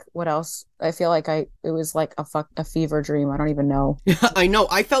think what else. I feel like it was like a fever dream. I don't even know. I know.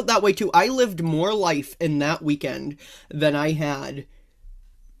 I felt that way too. I lived more life in that weekend than I had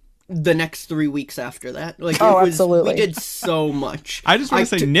the next 3 weeks after that. Like, absolutely. We did so much. I just want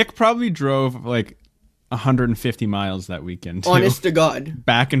to say, Nick probably drove like 150 miles that weekend too. Honest to God.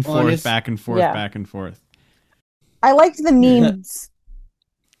 Back and forth, back and forth, back and forth. I liked the memes.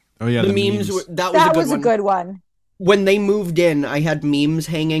 Oh yeah, the the memes. memes. That That was was a a good one. good one. When they moved in, I had memes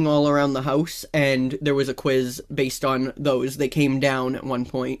hanging all around the house, and there was a quiz based on those. They came down at one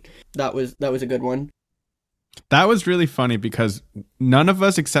point. That was a good one. That was really funny because none of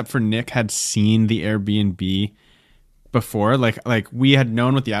us except for Nick had seen the Airbnb before. Like we had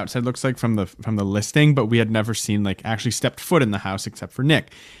known what the outside looks like from the listing, but we had never seen, like, actually stepped foot in the house except for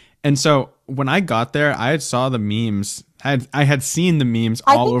Nick. And so when I got there, I saw the memes. I had seen the memes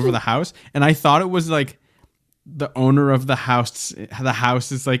all over the house, and I thought it was like the owner of the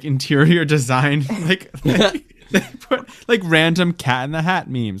house's like interior design, like they put like random Cat in the Hat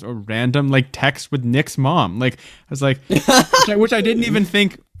memes or random like text with Nick's mom. Like I was like, which I didn't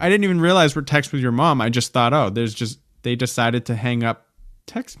even realize were texts with your mom. I just thought, oh, they decided to hang up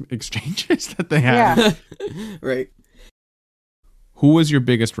text exchanges that they had. Yeah. Right. Who was your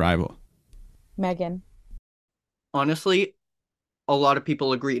biggest rival? Megan. Honestly, a lot of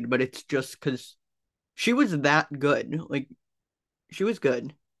people agreed, but it's just because she was that good. Like, she was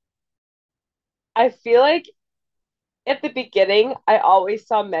good. I feel like at the beginning, I always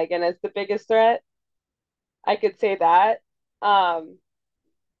saw Megan as the biggest threat. I could say that. And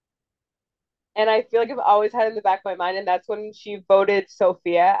I feel like I've always had it in the back of my mind, and that's when she voted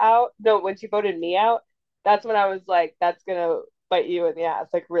Sophia out. No, when she voted me out, that's when I was like, that's gonna bite you in the ass,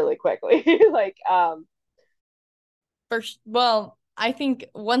 like, really quickly. Like, well, I think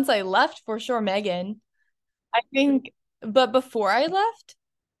once I left, for sure, Megan. I think, but before I left,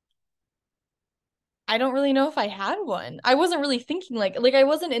 I don't really know if I had one. I wasn't really thinking like I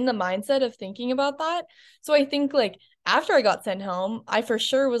wasn't in the mindset of thinking about that. So I think like after I got sent home, I for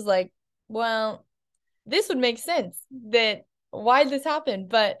sure was like, well, this would make sense that why this happened.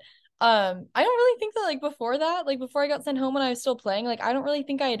 But I don't really think that like before that, like before I got sent home when I was still playing, like I don't really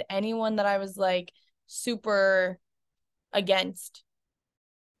think I had anyone that I was like super against.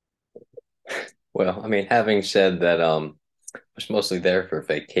 Well, I mean, having said that, I was mostly there for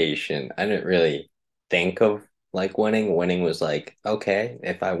vacation. I didn't really think of like winning. Winning was like, okay,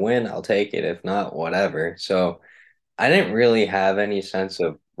 if I win, I'll take it. If not, whatever. So I didn't really have any sense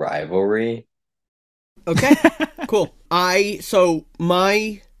of rivalry. Okay, cool. So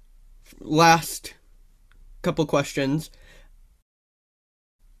my last couple questions.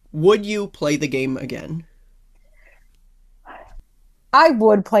 Would you play the game again? I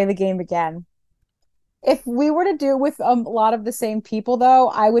would play the game again. If we were to do it with a lot of the same people, though,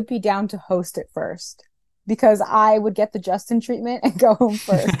 I would be down to host it first because I would get the Justin treatment and go home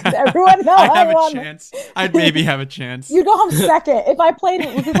first. Because everyone knows I'd have a chance. I'd maybe have a chance. You go home second. If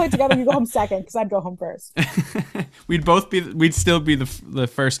we played together, you go home second because I'd go home first. We'd still be the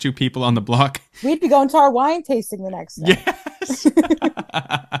first two people on the block. We'd be going to our wine tasting the next day. Yes.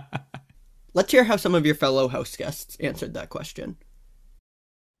 Let's hear how some of your fellow house guests answered that question.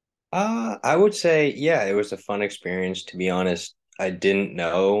 I would say, yeah, it was a fun experience. To be honest, I didn't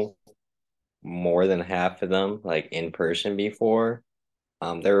know more than half of them like in person before.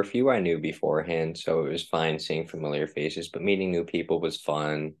 There were a few I knew beforehand, so it was fine seeing familiar faces, but meeting new people was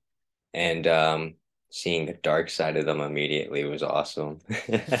fun. And seeing the dark side of them immediately was awesome.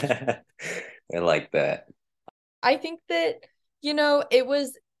 I like that. I think that,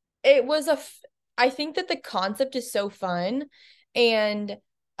 I think that the concept is so fun and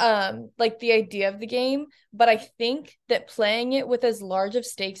like the idea of the game, but I think that playing it with as large of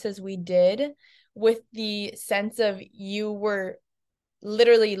stakes as we did, with the sense of you were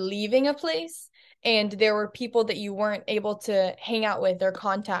literally leaving a place and there were people that you weren't able to hang out with or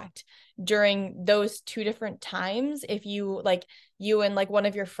contact during those two different times, if you and like one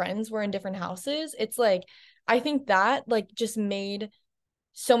of your friends were in different houses, it's like I think that like just made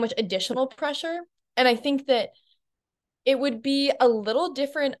so much additional pressure. And I think that it would be a little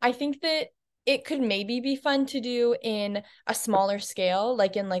different. I think that it could maybe be fun to do in a smaller scale,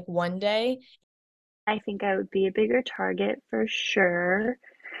 like in like one day. I think I would be a bigger target for sure.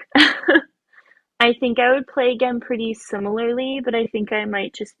 I think I would play again pretty similarly, but I think I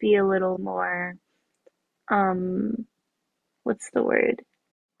might just be a little more, what's the word?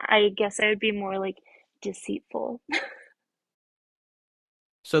 I guess I would be more like deceitful.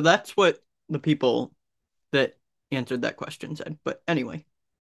 So that's what the people that answered that question said. But anyway,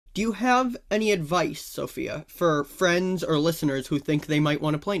 do you have any advice, Sophia, for friends or listeners who think they might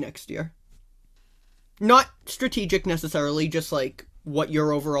want to play next year? Not strategic necessarily, just like what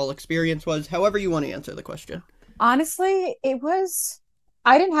your overall experience was, however you want to answer the question. Honestly,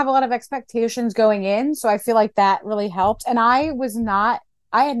 I didn't have a lot of expectations going in, so I feel like that really helped. And I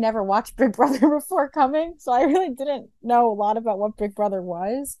had never watched Big Brother before coming, so I really didn't know a lot about what Big Brother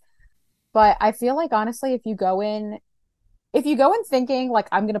was. But I feel like, honestly, if you go in if you go in thinking like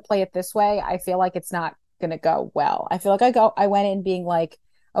I'm gonna play it this way, I feel like it's not gonna go well. I feel like I went in being like,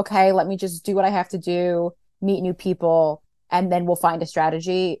 okay, let me just do what I have to do, meet new people, and then we'll find a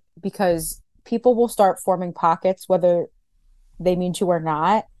strategy, because people will start forming pockets whether they mean to or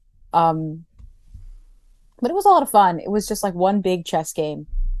not. But it was a lot of fun. It was just like one big chess game.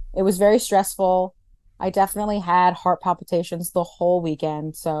 It was very stressful. I definitely had heart palpitations the whole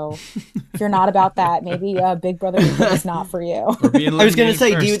weekend. So if you're not about that, maybe Big Brother weekend is not for you. I was going to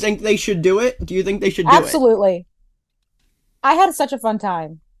say, do you think they should do it? Do you think they should do it? Absolutely. I had such a fun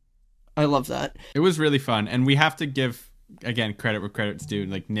time. I love that. It was really fun. And we have to give, again, credit where credit's due.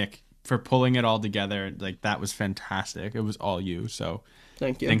 Like, Nick, for pulling it all together. Like, that was fantastic. It was all you. So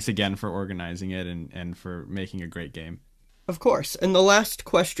thank you. Thanks again for organizing it and for making a great game. Of course. And the last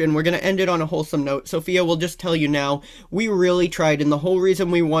question, we're going to end it on a wholesome note. Sophia, we'll just tell you now, we really tried, and the whole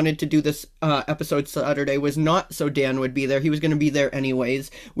reason we wanted to do this episode Saturday was not so Dan would be there. He was going to be there anyways.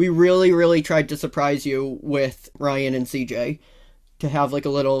 We really, really tried to surprise you with Ryan and CJ to have like a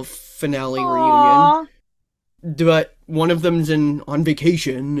little finale reunion. But one of them's on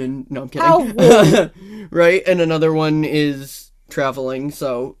vacation, and no, I'm kidding. Right? And another one is traveling,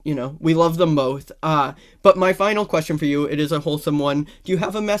 so we love them both. But my final question for you, it is a wholesome one. Do you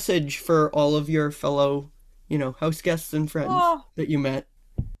have a message for all of your fellow house guests and friends that you met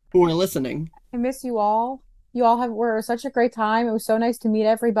who are listening? I miss you all. You all were such a great time. It was so nice to meet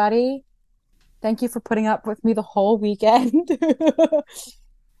everybody. Thank you for putting up with me the whole weekend.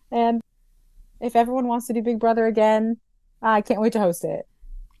 And if everyone wants to do Big Brother again, I can't wait to host it.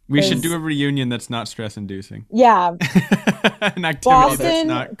 We should do a reunion that's not stress-inducing. Yeah. An activity that's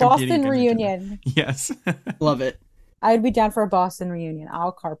not Boston reunion. Yes. Love it. I'd be down for a Boston reunion.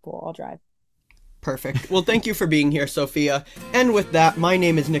 I'll carpool. I'll drive. Perfect. Well, thank you for being here, Sophia. And with that, my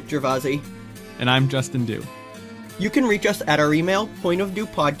name is Nick Gervasi. And I'm Justin Dew. You can reach us at our email,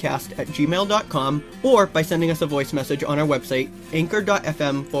 pointofdewpodcast@gmail.com, or by sending us a voice message on our website,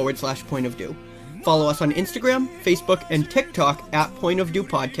 anchor.fm/pointofdew. Follow us on Instagram, Facebook, and TikTok at Point of Dew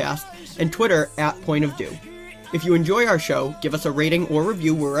Podcast, and Twitter at Point of Dew. If you enjoy our show, give us a rating or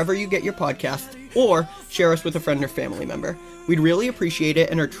review wherever you get your podcasts, or share us with a friend or family member. We'd really appreciate it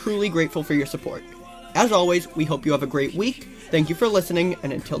and are truly grateful for your support. As always, we hope you have a great week. Thank you for listening,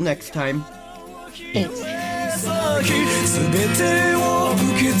 and until next time, thanks.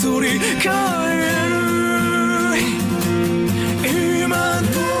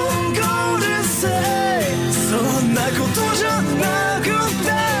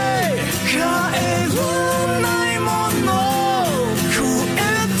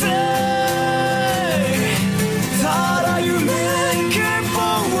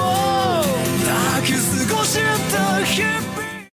 Hip